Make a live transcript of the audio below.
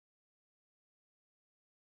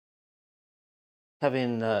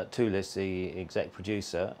Kevin Toulis, the exec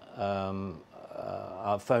producer,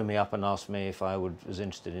 phoned me up and asked me if I was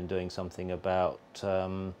interested in doing something about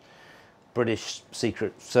British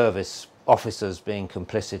Secret Service officers being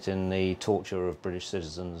complicit in the torture of British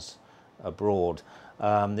citizens abroad.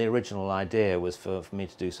 The original idea was for me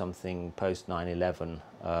to do something post 9/11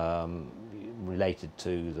 related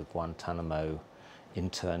to the Guantanamo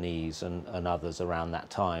internees and others around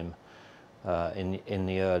that time. In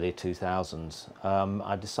the early 2000s.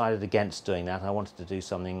 I decided against doing that. I wanted to do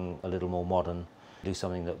something a little more modern, do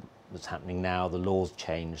something that's happening now. The laws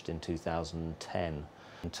changed in 2010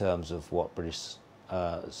 in terms of what British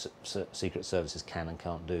Secret Services can and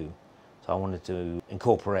can't do. So I wanted to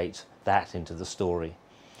incorporate that into the story.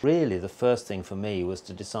 Really, the first thing for me was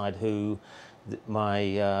to decide who my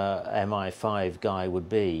MI5 guy would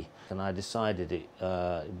be, and I decided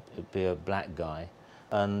it'd be a black guy.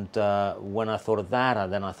 And when I thought of that,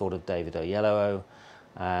 then I thought of David Oyelowo,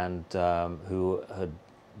 and who had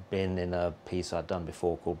been in a piece I'd done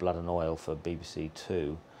before called Blood and Oil for BBC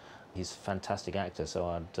Two. He's a fantastic actor, so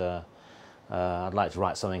I'd like to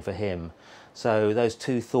write something for him. So those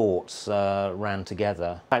two thoughts ran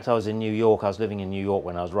together. In fact, I was in New York. I was living in New York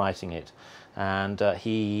when I was writing it, and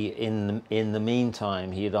in the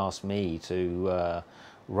meantime, he had asked me to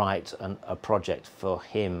write a project for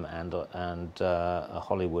him and a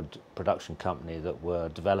Hollywood production company that were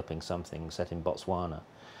developing something set in Botswana.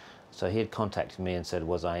 So he had contacted me and said,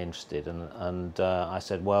 was I interested? And I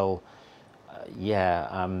said, well, yeah,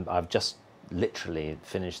 I've just literally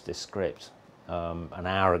finished this script an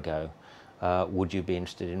hour ago. Would you be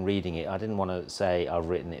interested in reading it? I didn't want to say I've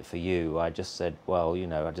written it for you. I just said, well, you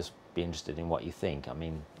know, I'd just be interested in what you think. I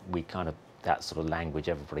mean, we kind of, that sort of language,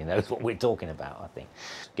 everybody knows what we're talking about, I think.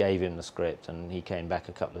 Gave him the script, and he came back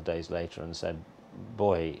a couple of days later and said,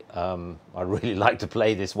 boy, I'd really like to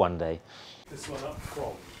play this one day. This one up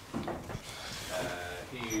from?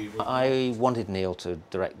 I wanted Neil to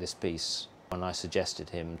direct this piece when I suggested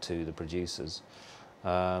him to the producers.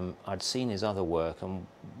 I'd seen his other work, and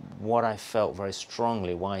what I felt very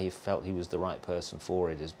strongly, why he felt he was the right person for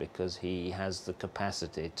it, is because he has the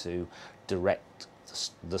capacity to direct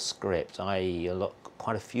the script, i.e.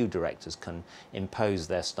 quite a few directors can impose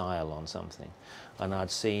their style on something. And I'd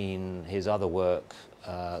seen his other work,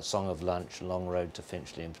 Song of Lunch, Long Road to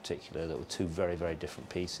Finchley in particular, that were two very, very different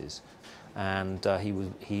pieces. And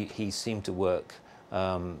he seemed to work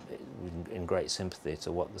in great sympathy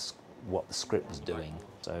to what the script was doing.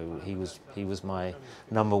 So he was my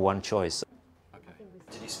 '1 choice.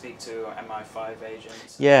 Did you speak to MI5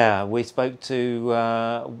 agents? Yeah, we spoke to.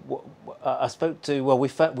 Well,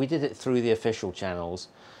 we did it through the official channels,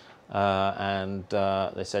 and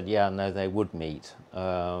they said, yeah, no, they would meet.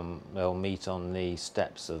 They'll meet on the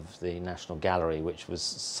steps of the National Gallery, which was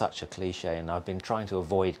such a cliche, and I've been trying to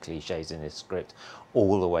avoid cliches in this script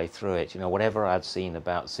all the way through it. You know, whatever I'd seen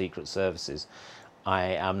about secret services, I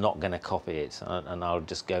am not going to copy it, and I'll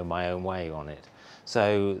just go my own way on it.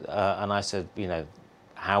 So, and I said, you know,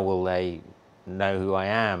 how will they know who I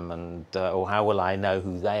am, and or how will I know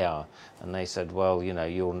who they are? And they said, well, you know,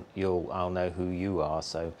 I'll know who you are.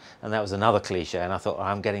 So, and that was another cliche, and I thought,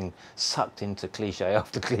 I'm getting sucked into cliche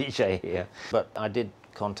after cliche here. But I did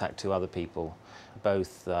contact two other people,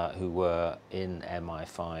 both who were in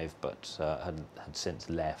MI5 but had since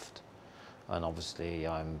left, and obviously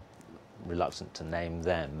I'm reluctant to name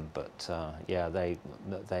them, but yeah, they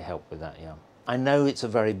helped with that, yeah. I know it's a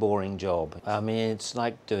very boring job. I mean, it's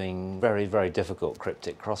like doing very, very difficult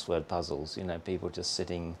cryptic crossword puzzles. You know, people just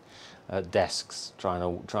sitting at desks trying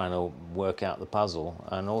to work out the puzzle,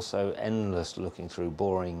 and also endless looking through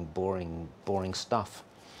boring stuff.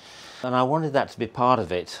 And I wanted that to be part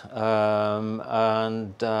of it,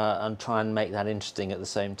 and try and make that interesting at the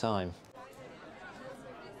same time.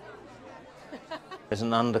 There's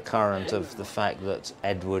an undercurrent of the fact that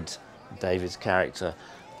Edward, David's character,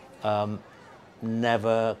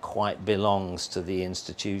 never quite belongs to the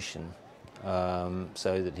institution,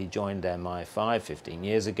 so that he joined MI5 15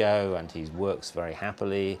 years ago, and he works very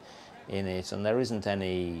happily in it, and there isn't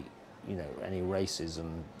any, you know, any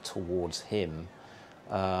racism towards him,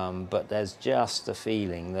 but there's just a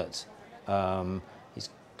feeling that he's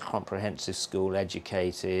comprehensive school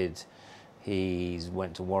educated. He's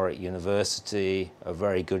went to Warwick University, a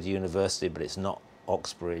very good university, but it's not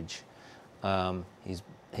Oxbridge.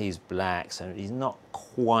 He's black, so he's not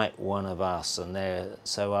quite one of us, and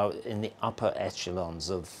so in the upper echelons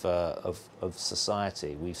of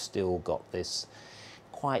society, we've still got this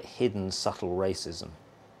quite hidden, subtle racism,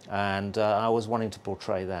 and I was wanting to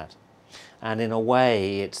portray that. And in a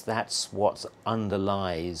way, that's what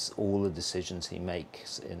underlies all the decisions he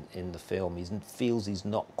makes in the film. He feels he's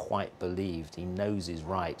not quite believed. He knows he's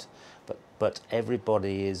right, but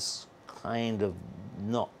everybody is kind of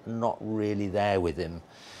not really there with him.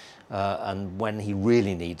 And when he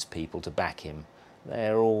really needs people to back him,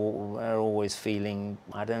 they're always feeling,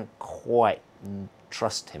 I don't quite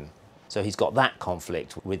trust him. So he's got that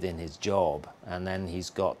conflict within his job, and then he's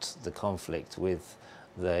got the conflict with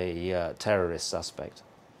the terrorist suspect.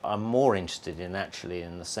 I'm more interested in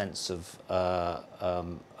the sense of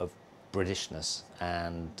Britishness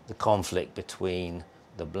and the conflict between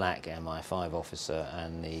the black MI5 officer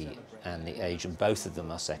and the agent. Both of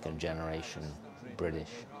them are second generation British.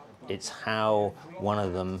 It's how one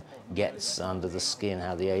of them gets under the skin,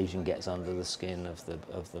 how the Asian gets under the skin of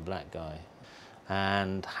the black guy,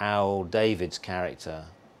 and how David's character,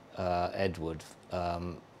 Edward,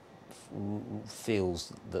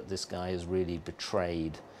 feels that this guy has really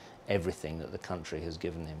betrayed everything that the country has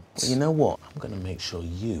given him. Well, you know what? I'm going to make sure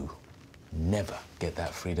you never get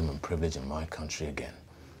that freedom and privilege in my country again.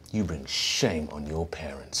 You bring shame on your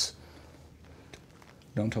parents.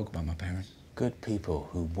 Don't talk about my parents. Good people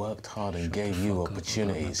who worked hard and gave you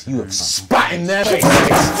opportunities. You have spat in their face.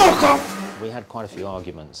 Fuck off! We had quite a few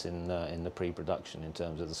arguments in the pre-production in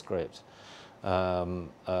terms of the script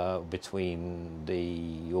between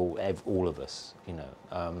all of us, you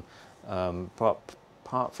know.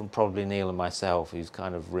 Apart from probably Neil and myself, who's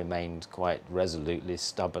kind of remained quite resolutely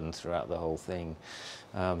stubborn throughout the whole thing,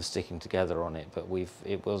 sticking together on it. But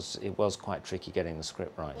it was quite tricky getting the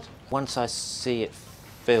script right. Once I see it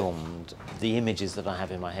filmed, the images that I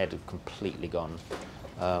have in my head have completely gone.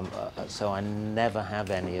 So I never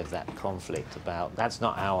have any of that conflict about, that's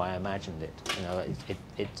not how I imagined it. You know,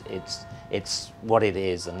 it's what it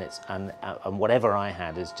is, and whatever I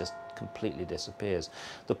had is just completely disappears.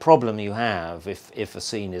 The problem you have if a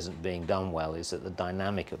scene isn't being done well is that the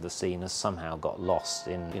dynamic of the scene has somehow got lost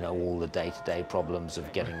in, you know, all the day-to-day problems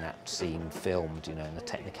of getting that scene filmed, you know, and the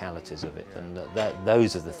technicalities of it. And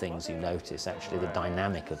those are the things you notice, actually, the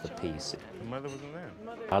dynamic of the piece. The mother wasn't there.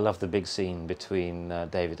 I love the big scene between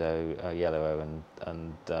David Oyelowo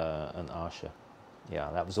and Arsha. Yeah,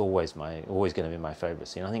 that was always going to be my favourite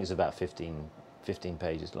scene. I think it's about 15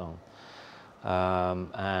 pages long.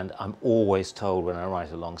 And I'm always told when I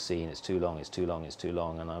write a long scene, it's too long, it's too long, it's too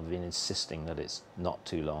long, and I've been insisting that it's not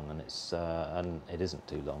too long, and it isn't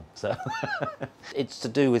too long. So it's to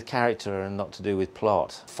do with character and not to do with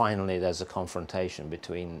plot. Finally, there's a confrontation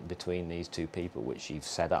between these two people, which you've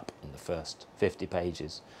set up in the first 50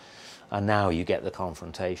 pages, and now you get the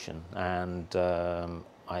confrontation, and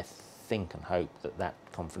I think and hope that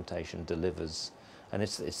confrontation delivers. And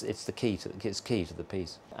it's key to the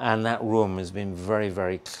piece. And that room has been very,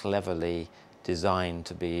 very cleverly designed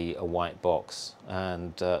to be a white box.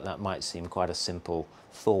 And that might seem quite a simple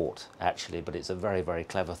thought, actually, but it's a very, very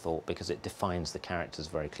clever thought because it defines the characters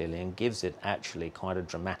very clearly and gives it actually quite a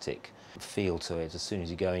dramatic feel to it. As soon as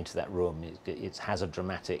you go into that room, it has a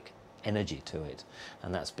dramatic energy to it,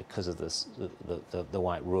 and that's because of the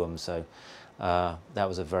white room. So that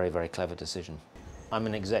was a very, very clever decision. I'm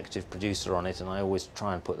an executive producer on it, and I always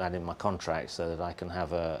try and put that in my contract so that I can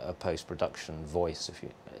have a post-production voice,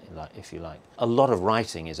 if you like. A lot of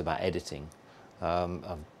writing is about editing.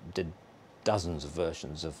 I've did dozens of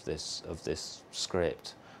versions of this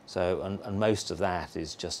script, so and most of that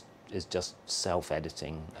is just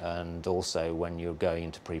self-editing. And also, when you're going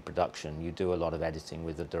into pre-production, you do a lot of editing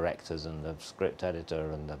with the directors and the script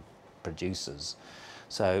editor and the producers.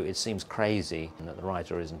 So it seems crazy that the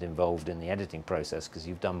writer isn't involved in the editing process because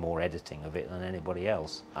you've done more editing of it than anybody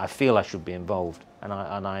else. I feel I should be involved, and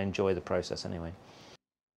I enjoy the process anyway.